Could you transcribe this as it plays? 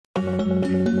My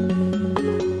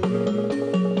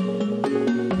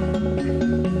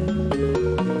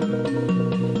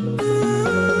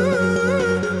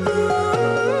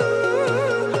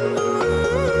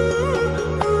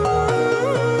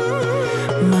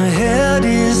head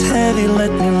is heavy,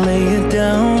 let me lay it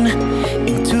down.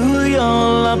 Into your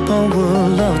lap I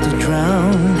would love to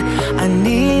drown. I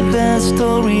need that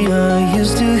story I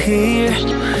used to hear,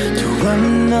 to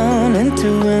run on and to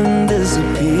end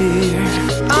disappear.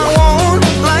 I won't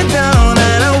lie down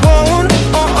and I won't,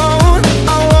 I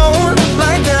won't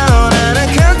lie down, and I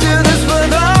can't do this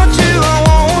without you. I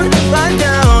won't lie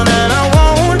down and I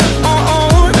won't,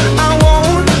 I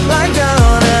won't lie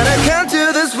down, and I can't do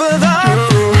this without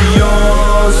you.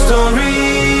 Your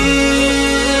stories,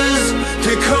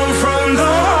 they come from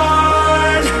the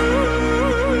heart,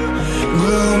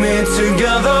 glue me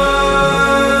together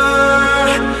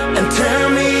and tear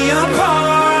me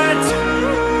apart.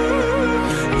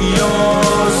 Your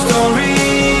stories,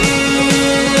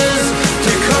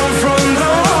 they come from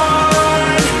the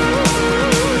heart,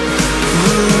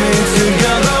 glue me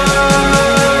together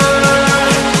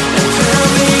and tear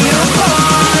me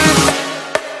apart.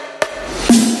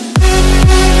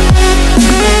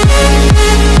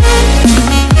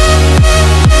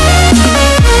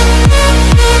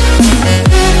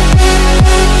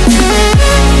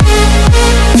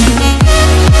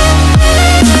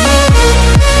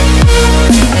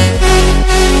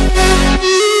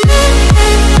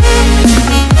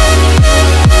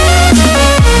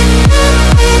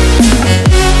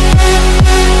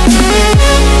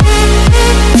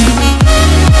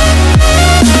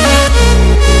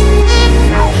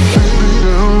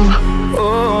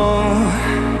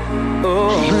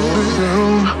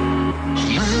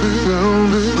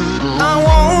 I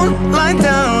won't lie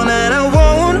down and I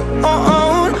won't, I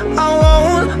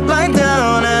won't lie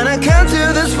down, and I can't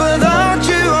do this without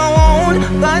you. I won't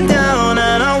lie down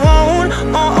and I won't,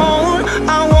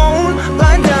 I won't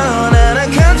lie down, and I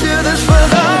can't do this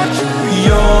without you.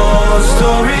 Your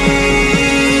stories,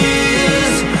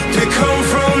 they come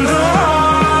from the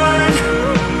heart,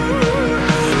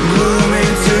 glue me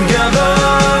together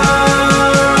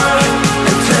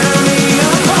and tear me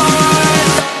apart.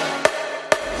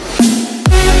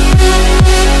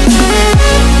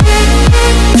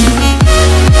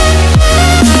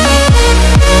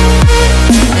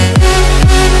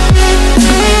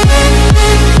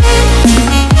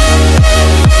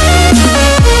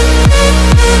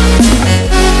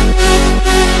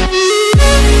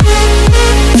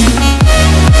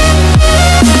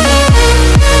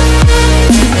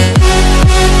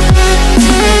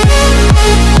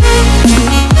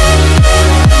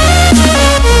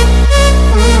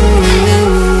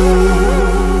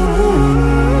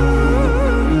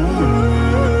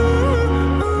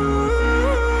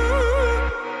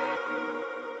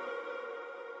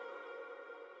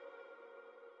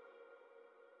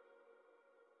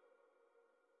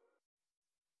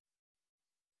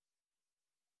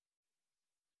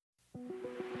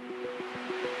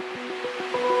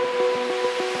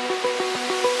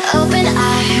 Open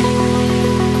eye,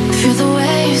 feel the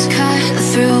waves cut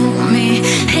through me,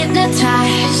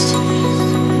 hypnotized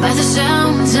by the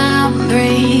sounds I'm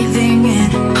breathing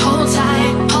in. Hold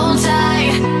tight,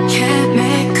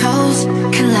 chemicals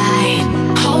collide.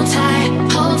 Hold tight,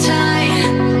 hold tight,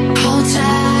 hold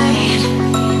tight.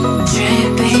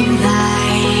 Dripping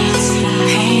lights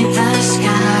paint the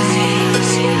skies,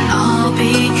 all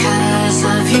because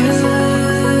of you.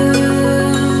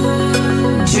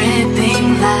 Dripping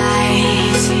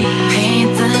lights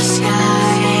paint the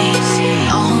skies,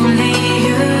 only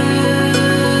you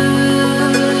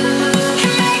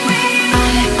can make me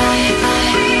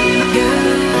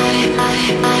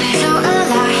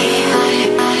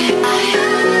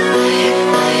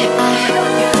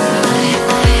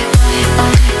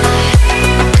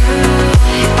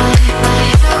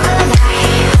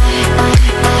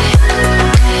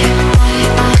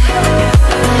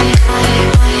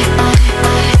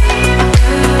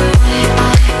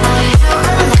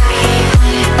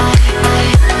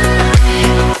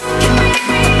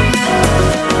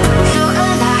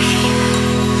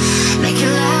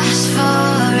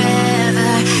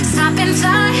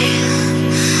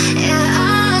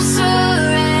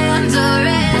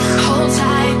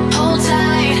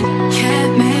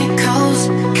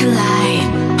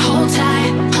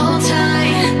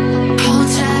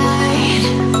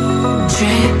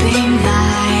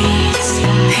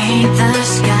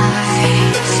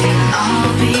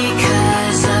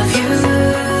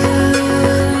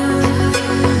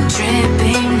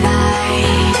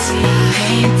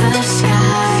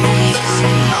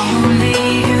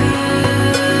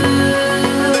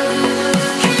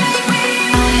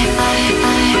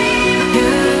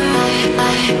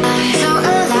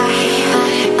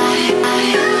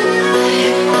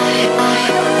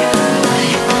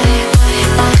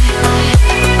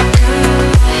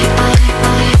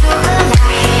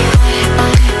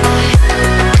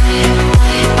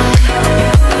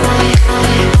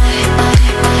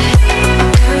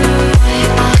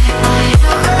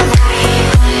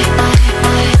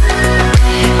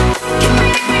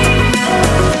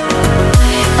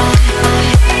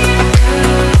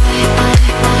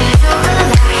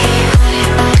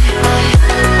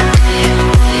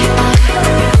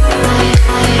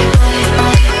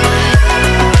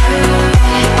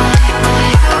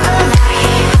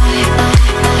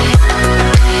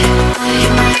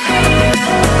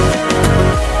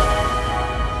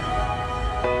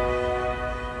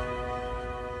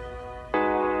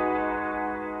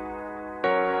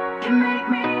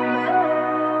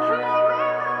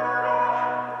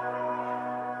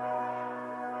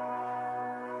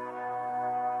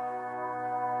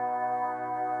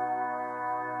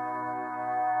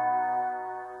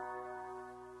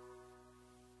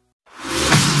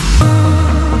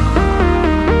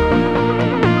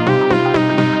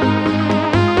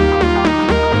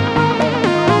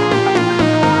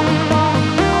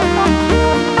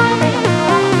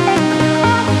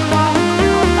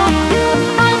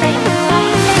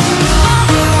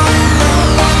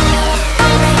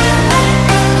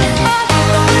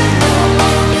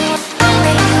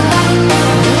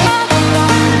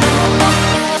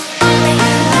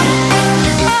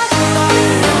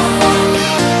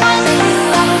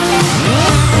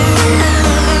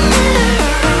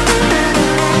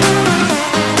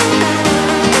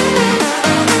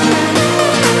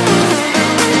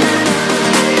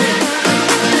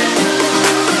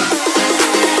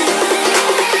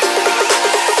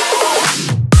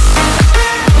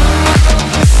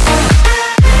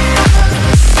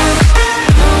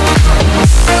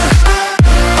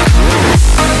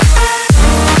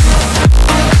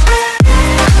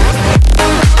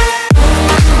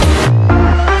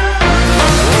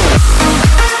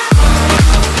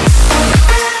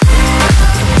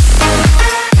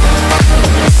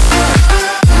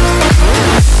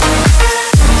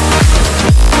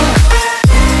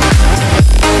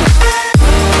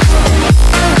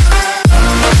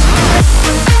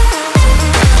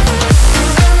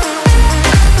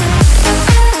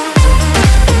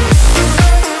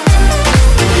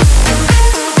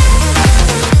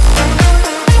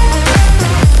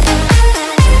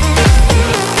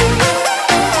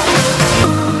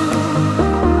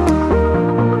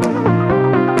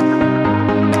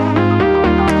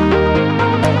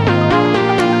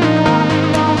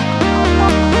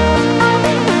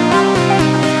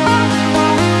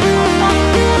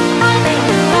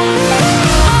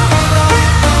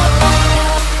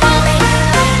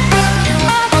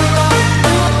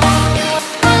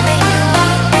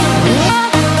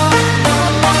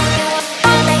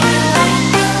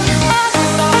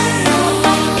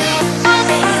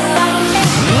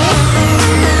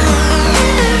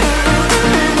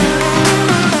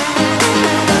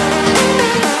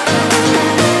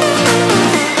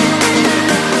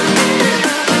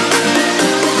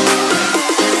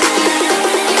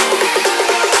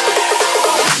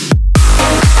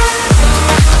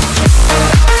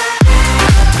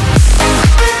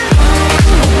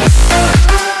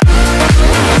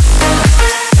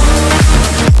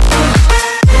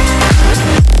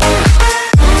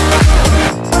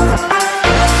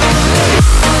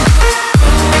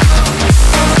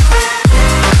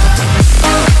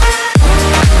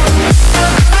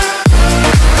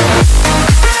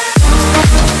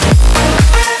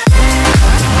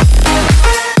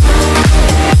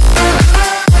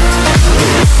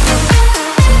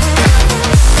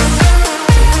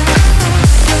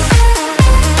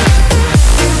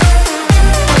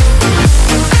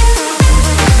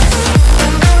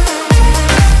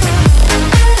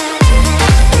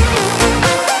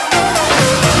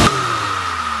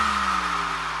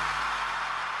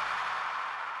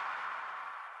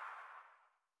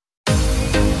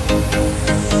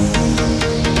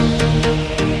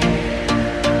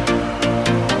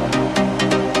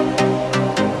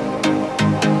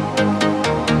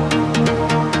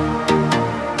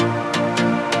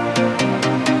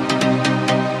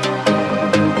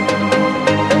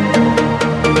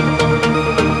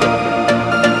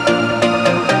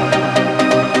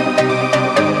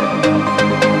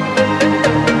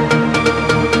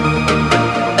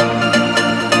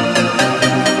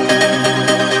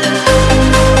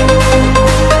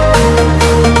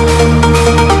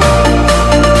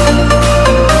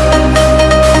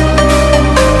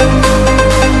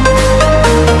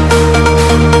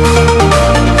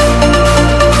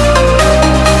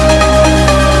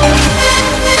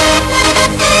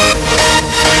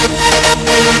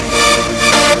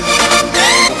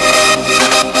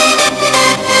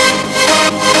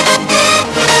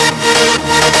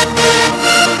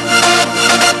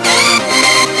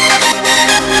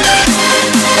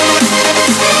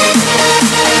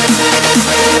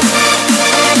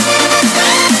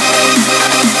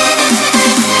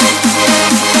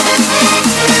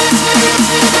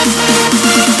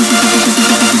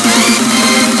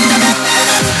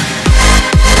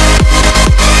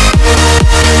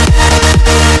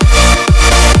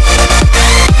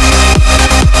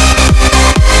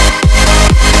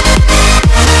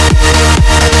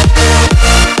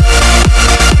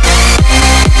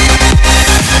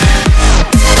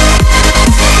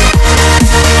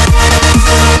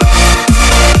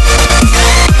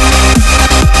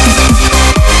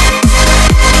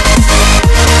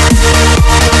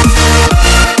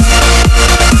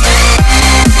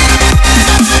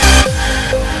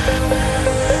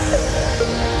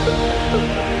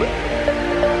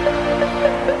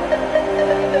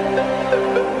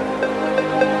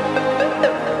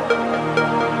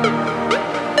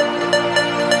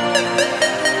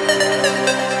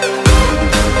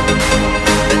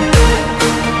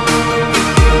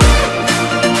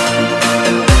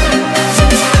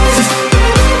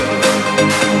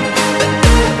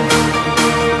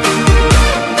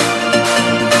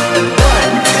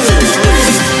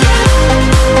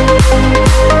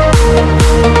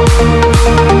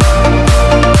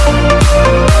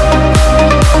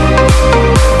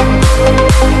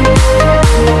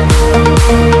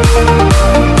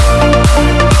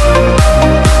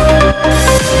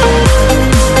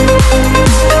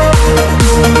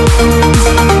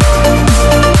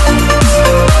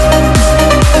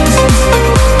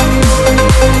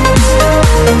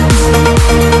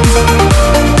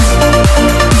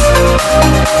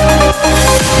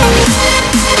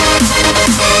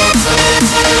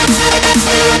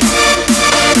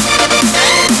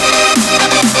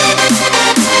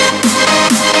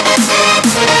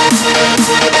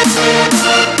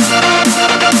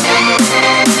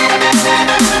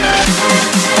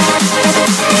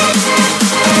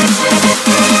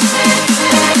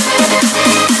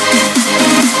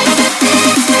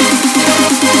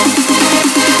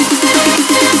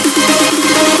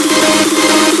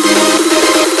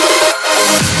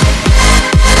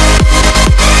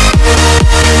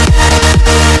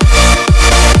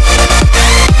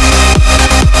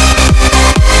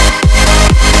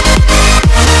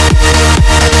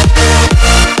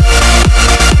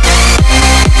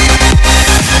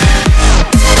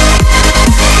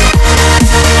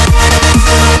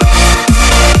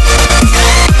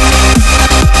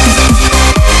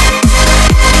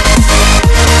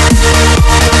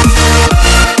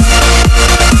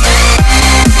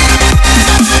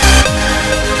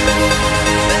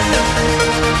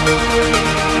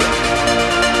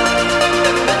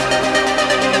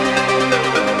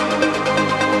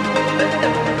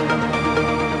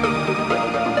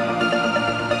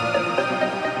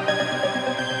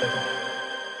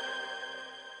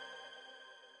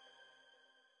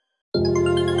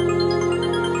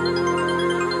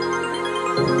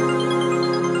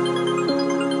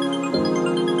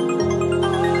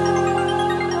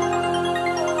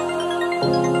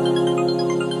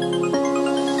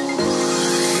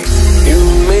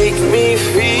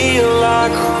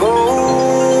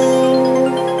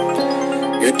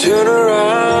turn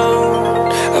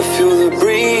around, I feel the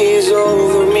breeze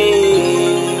over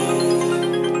me.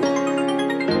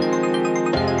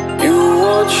 You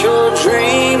watch your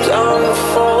dreams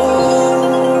unfold,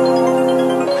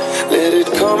 let it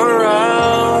come around.